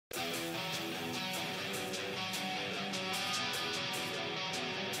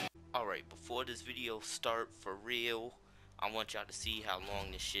Alright, before this video start for real, I want y'all to see how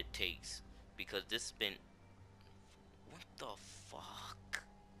long this shit takes. Because this has been... What the fuck?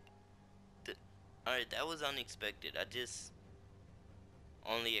 Alright, that was unexpected. I just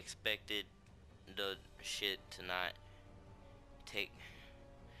only expected the shit to not take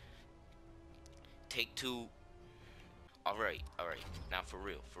two. Alright, now for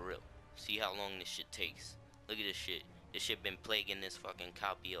real. See how long this shit takes. Look at this shit. This shit been plaguing this fucking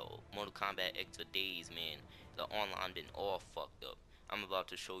copy of Mortal Kombat X for days, man. The online been all fucked up. I'm about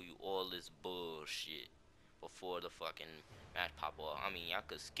to show you all this bullshit before the fucking match pop off. I mean, y'all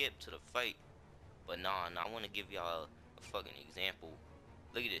could skip to the fight, but nah, I want to give y'all a fucking example.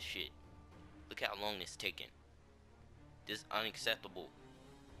 Look at this shit. Look how long this taking. This is unacceptable.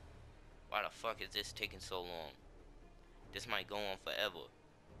 Why the fuck is this taking so long? This might go on forever.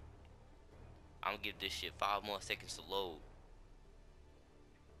 I'm gonna give this shit 5 more seconds to load.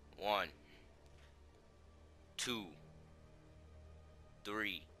 1, 2,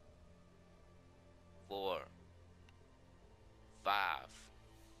 3, 4, 5.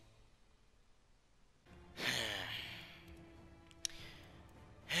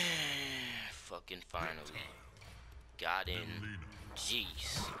 Fucking finally got in.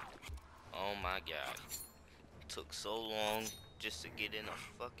 Jeez. Oh my god. Took so long just to get in a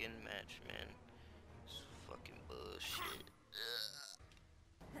fucking match, man. It's fucking bullshit.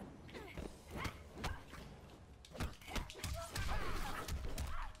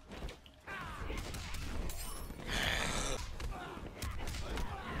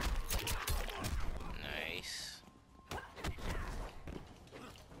 Nice.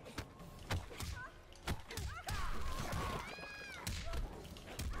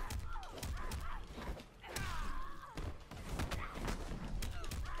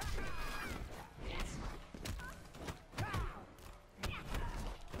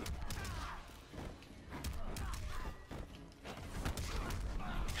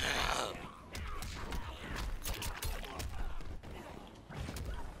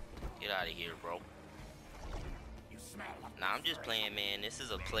 Get out of here, bro. Nah, I'm just playing, man. This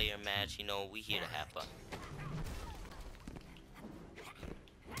is a player match, you know. We here to have fun.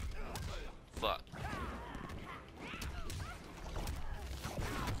 Fuck.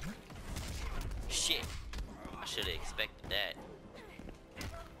 Shit. I should have expected that.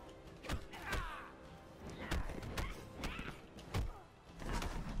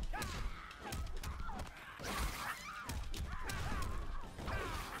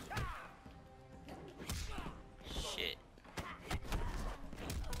 Shit.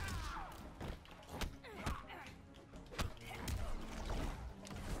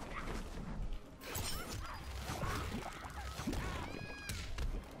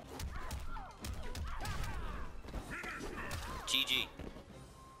 GG.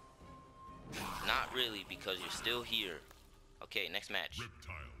 Not really, because you're still here. Okay, next match.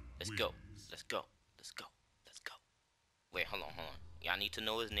 Let's go. Wait, hold on. Y'all need to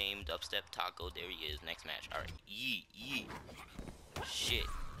know his name. Dubstep Taco. There he is. Next match. Alright. Yee. Shit.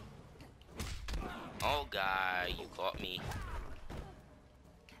 Oh, God. You caught me.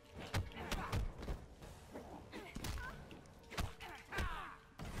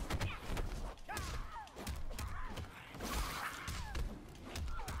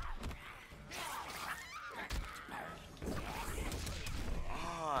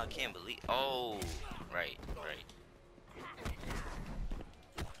 Oh, I can't believe. Oh, right.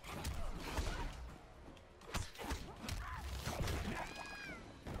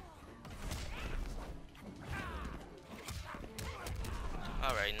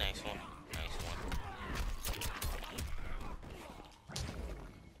 Alright, nice one.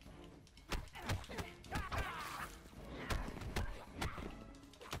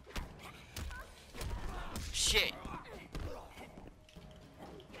 Shit.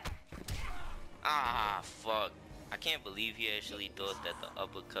 Ah, fuck. I can't believe he actually thought that the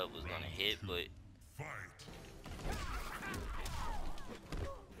uppercut was gonna hit, but...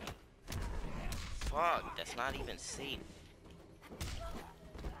 Fuck, that's not even safe.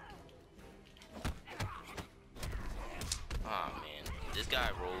 Ah, man. This guy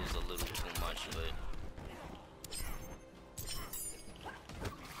rolls a little too much, but...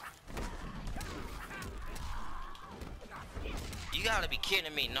 You gotta be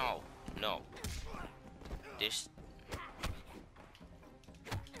kidding me. No. This...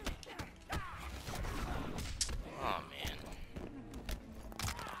 Oh, man.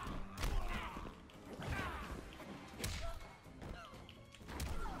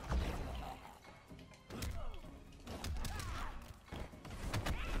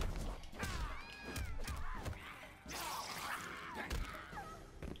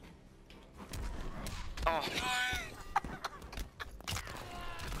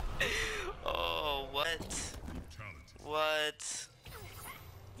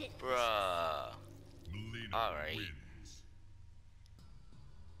 Bruh. Alright.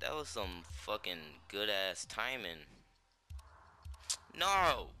 That was some fucking good ass timing.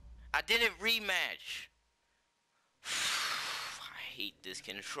 No! I didn't rematch! I hate this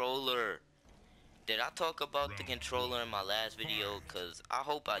controller. Did I talk about the controller in my last video? Cause I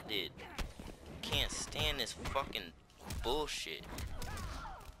hope I did. Can't stand this fucking bullshit.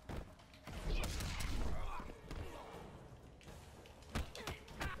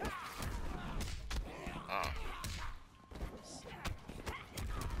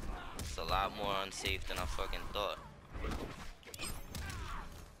 It's a lot more unsafe than I fucking thought.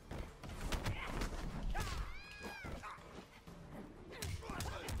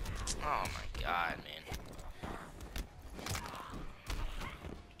 Oh my god, man.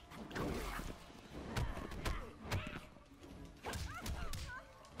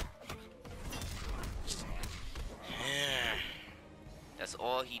 That's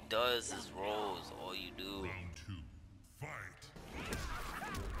all he does is rolls. All you do. Round 2, fight.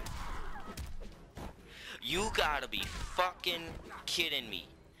 You gotta be fucking kidding me.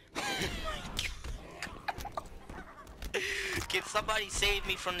 Can somebody save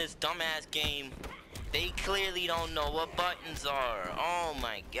me from this dumbass game? They clearly don't know what buttons are. Oh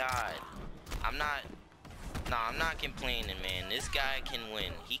my god. I'm not complaining, man. This guy can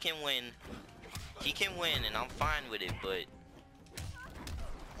win. He can win. He can win, and I'm fine with it, but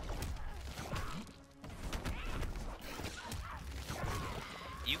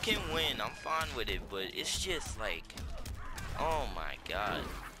you can win. I'm fine with it, but it's just like, oh my god.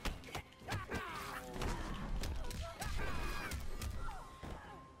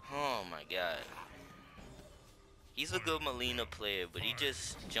 Oh my god. He's a good Melina player, but he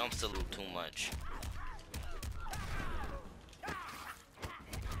just jumps a little too much.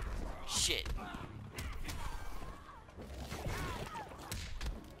 Shit.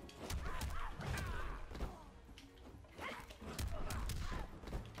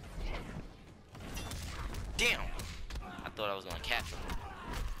 Damn. I thought I was gonna catch him.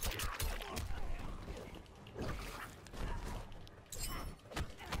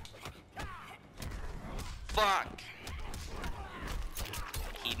 Fuck!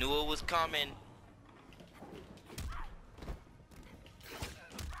 He knew it was coming.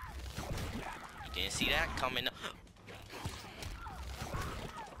 He didn't see that coming.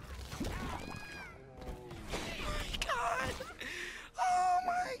 God! Oh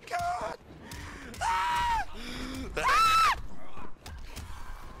my god! Ah! Ah!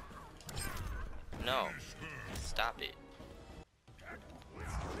 No. Stop it.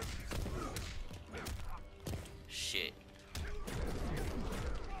 Shit.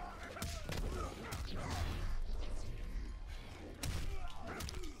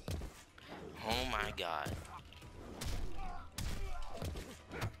 Oh my god.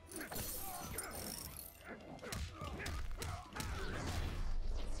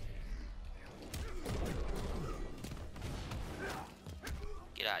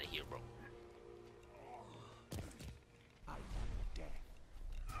 Get out of here, bro.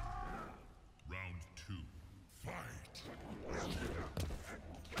 Round 2, fight.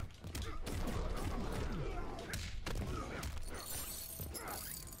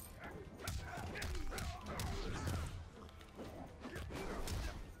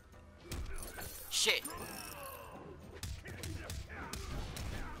 Shit.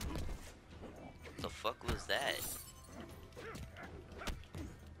 The fuck was that?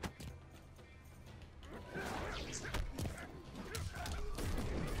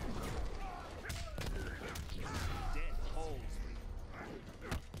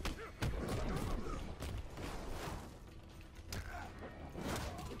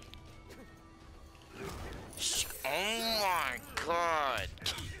 Oh my god.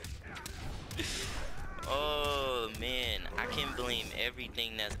 Oh man, I can blame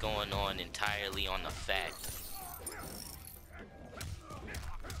everything that's going on entirely on the fact.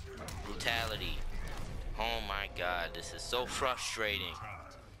 Brutality. Oh my god, this is so frustrating.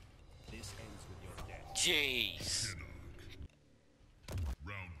 Jeez.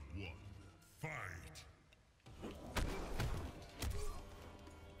 Round 1, fight.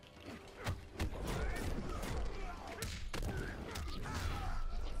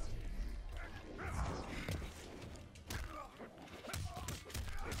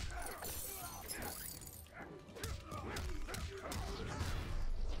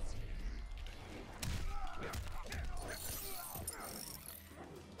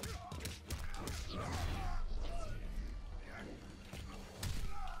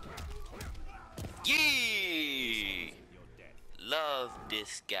 Yeah! Love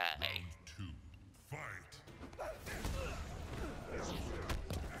this guy. Round 2, fight.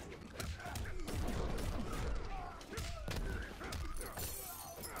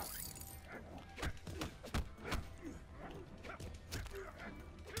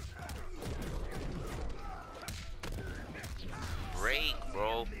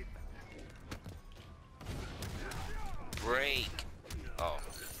 bro. Break. Oh.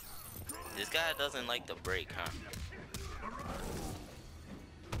 This guy doesn't like to break, huh?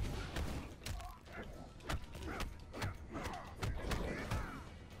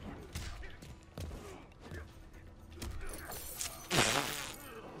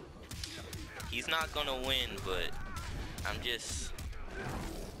 He's not gonna win, but I'm just...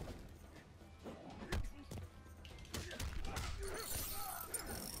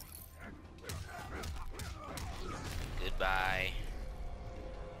 Goodbye.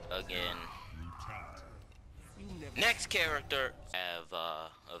 Again. Next character. I have a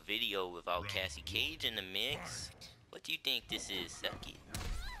video without Cassie Cage in the mix. What do you think this is, Seki?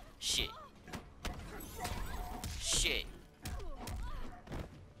 Shit. Shit.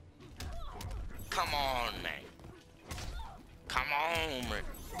 Come on, man. Come on, man.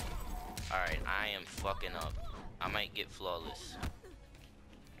 Alright, I am fucking up. I might get flawless.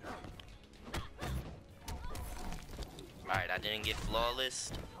 Alright, I didn't get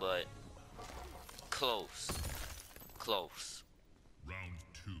flawless, but close. Close. Round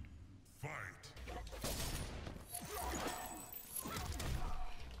 2. Fight.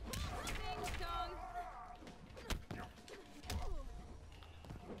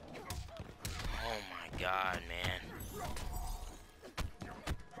 Oh my god, man.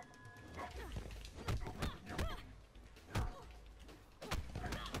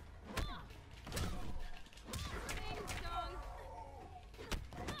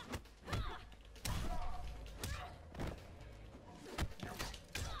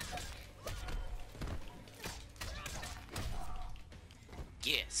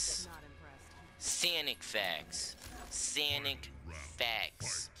 Yes. Sanic facts. Sanic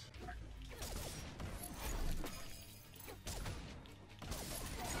facts.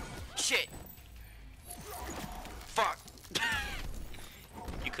 Shit. Fuck.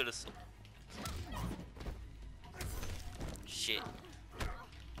 You could have. Shit.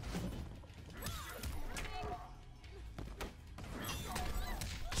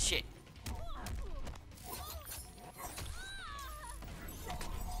 Shit.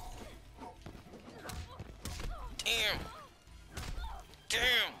 Damn.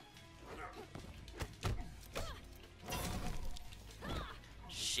 Damn.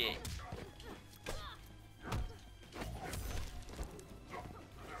 Shit.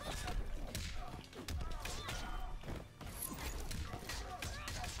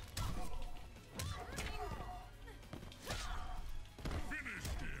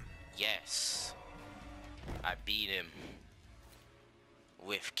 Yes. I beat him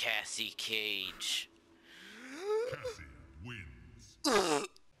with Cassie Cage. Cassie wins.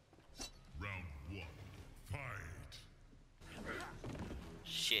 Round 1. Fight.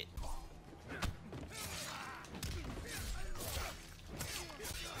 Shit.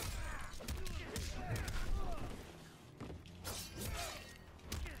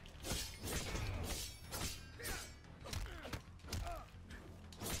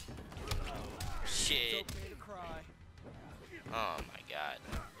 Shit. Oh my god.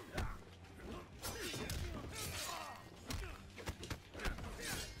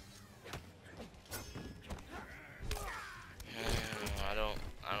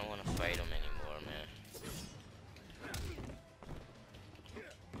 I don't want to fight him anymore, man.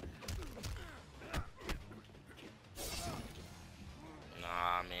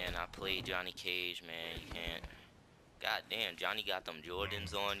 Nah, man, I played Johnny Cage, man. You can't. God damn, Johnny got them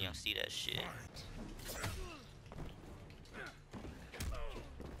Jordans on. Y'all see that shit?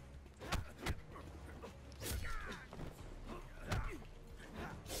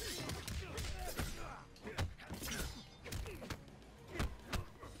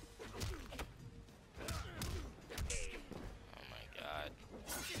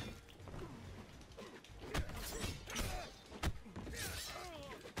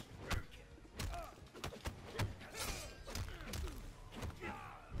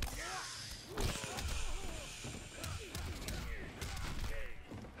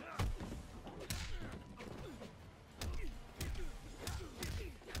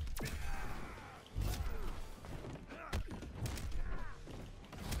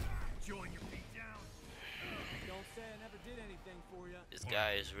 This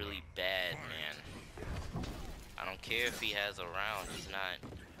guy is really bad, man. I don't care if he has a round. He's not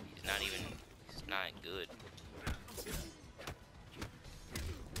good.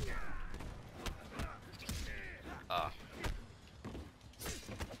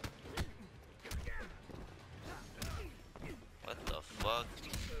 What the fuck?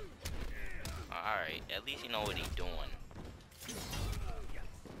 Alright, at least you know what he's doing.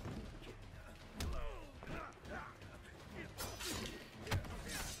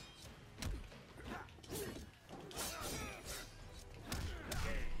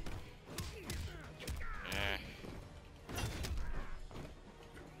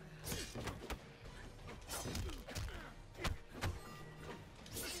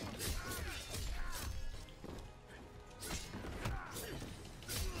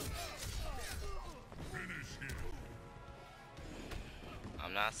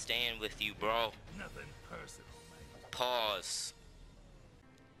 I stand with you, bro. Nothing personal, man. Pause.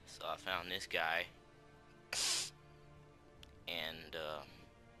 So I found this guy. And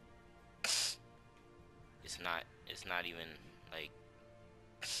it's not even like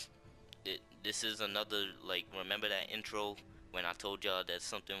this is another, like, remember that intro when I told y'all that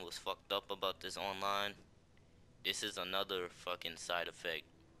something was fucked up about this online? This is another fucking side effect.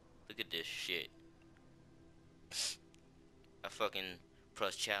 Look at this shit. I fucking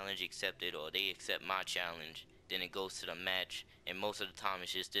press challenge accepted, or they accept my challenge, then it goes to the match, and most of the time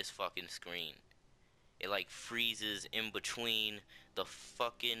it's just this fucking screen. It like freezes in between the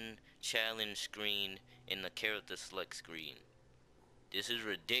fucking challenge screen and the character select screen. This is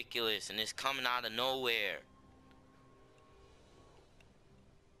ridiculous, and it's coming out of nowhere.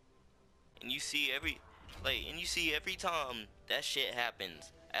 And you see every time that shit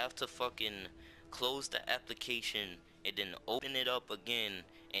happens, I have to fucking close the application and then open it up again,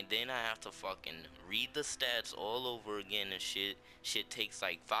 and then I have to fucking read the stats all over again and shit. Shit takes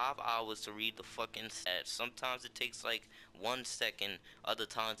like 5 hours to read the fucking stats. Sometimes it takes like 1 second, other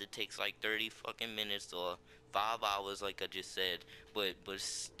times it takes like 30 fucking minutes or 5 hours, like I just said. But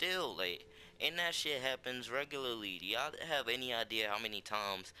still, like, and that shit happens regularly. Do y'all have any idea how many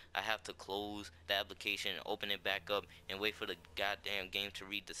times I have to close the application and open it back up and wait for the goddamn game to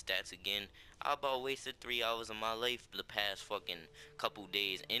read the stats again? I about wasted 3 hours of my life the past fucking couple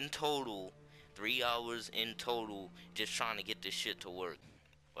days in total. 3 hours in total just trying to get this shit to work.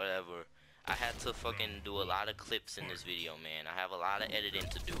 Whatever. I had to fucking do a lot of clips in this video, man. I have a lot of editing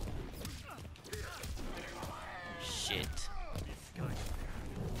to do. Shit.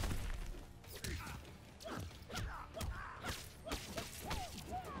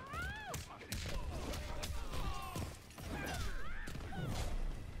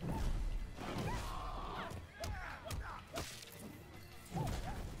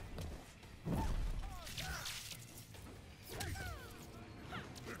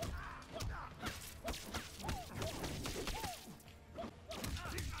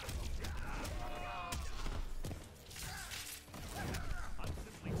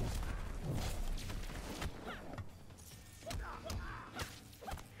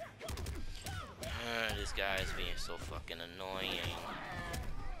 This guy is being so fucking annoying.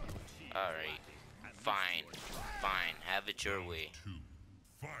 Alright. Fine. Fine. Have it your way. Two.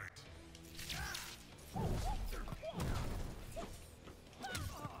 Fight.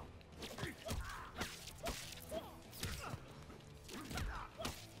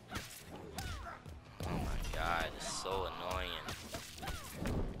 Oh my god, it's so annoying.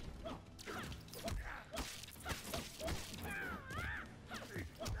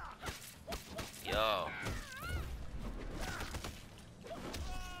 Yo.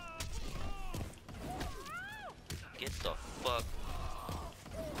 Get the fuck.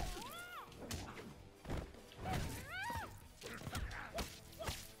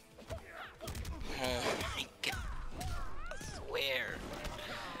 Oh my god. I swear.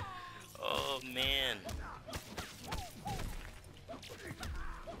 Oh man.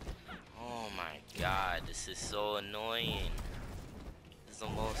 Oh my god, this is so annoying. This is the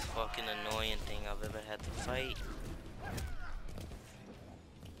most fucking annoying thing I've ever had to fight.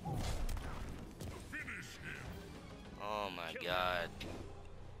 Oh my god.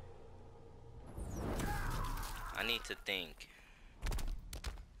 I need to think.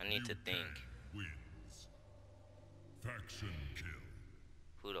 I need to think. Wins. Faction kill.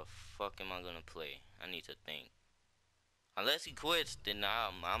 Who the fuck am I gonna play? I need to think. Unless he quits, then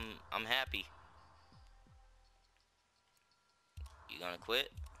I'm happy. You gonna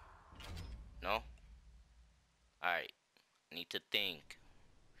quit? No? Alright. Need to think.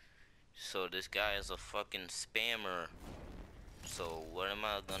 So this guy is a fucking spammer. So what am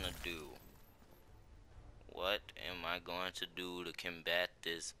I gonna do? What am I going to do to combat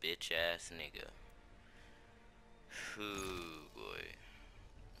this bitch ass nigga? Ooh boy.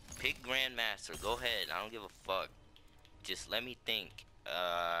 Pick Grandmaster. Go ahead. I don't give a fuck. Just let me think.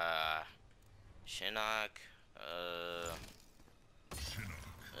 Shinnok.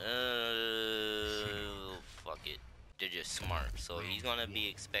 Fuck it. They're just smart. So he's gonna be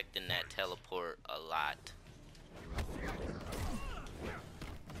expecting that teleport a lot.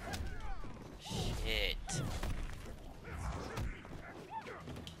 Shit.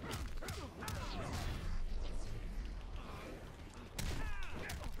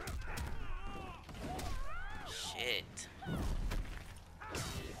 Shit.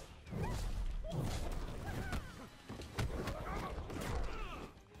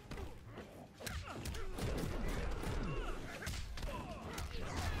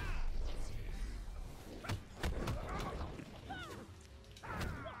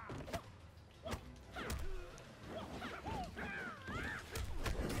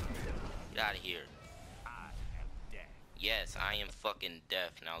 Get out of here. I am death. Yes, I am fucking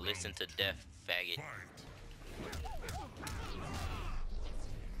deaf. Now listen to death, faggot. Fight.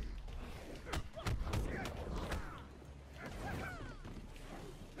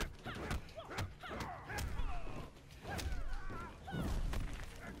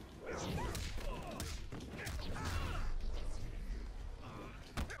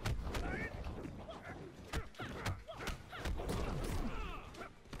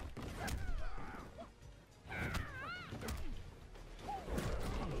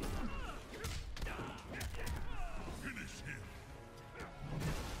 Finish him.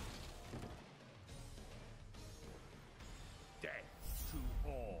 Death to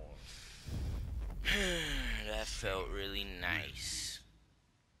all. That felt really nice.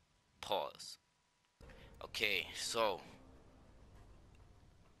 Pause. Okay, so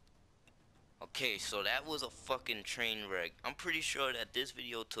that was a fucking train wreck. I'm pretty sure that this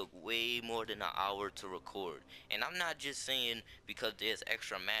video took way more than an hour to record. And I'm not just saying because there's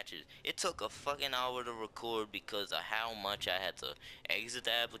extra matches. It took a fucking hour to record because of how much I had to exit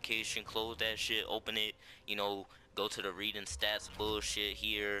the application, close that shit, open it, you know, go to the reading stats bullshit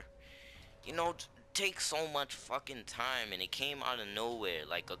here. You know, take so much fucking time, and it came out of nowhere.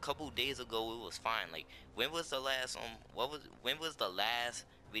 Like a couple days ago it was fine. Like when was the last when was the last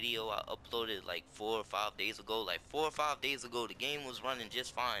video I uploaded? Like 4 or 5 days ago. Like 4 or 5 days ago the game was running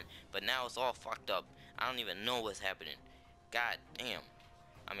just fine, but now it's all fucked up. I don't even know what's happening. God damn.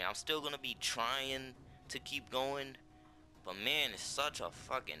 I mean, I'm still gonna be trying to keep going, but man, it's such a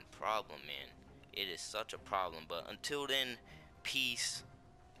fucking problem, man. It is such a problem. But until then, peace.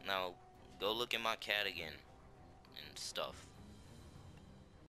 Now, go look at my cat again and stuff.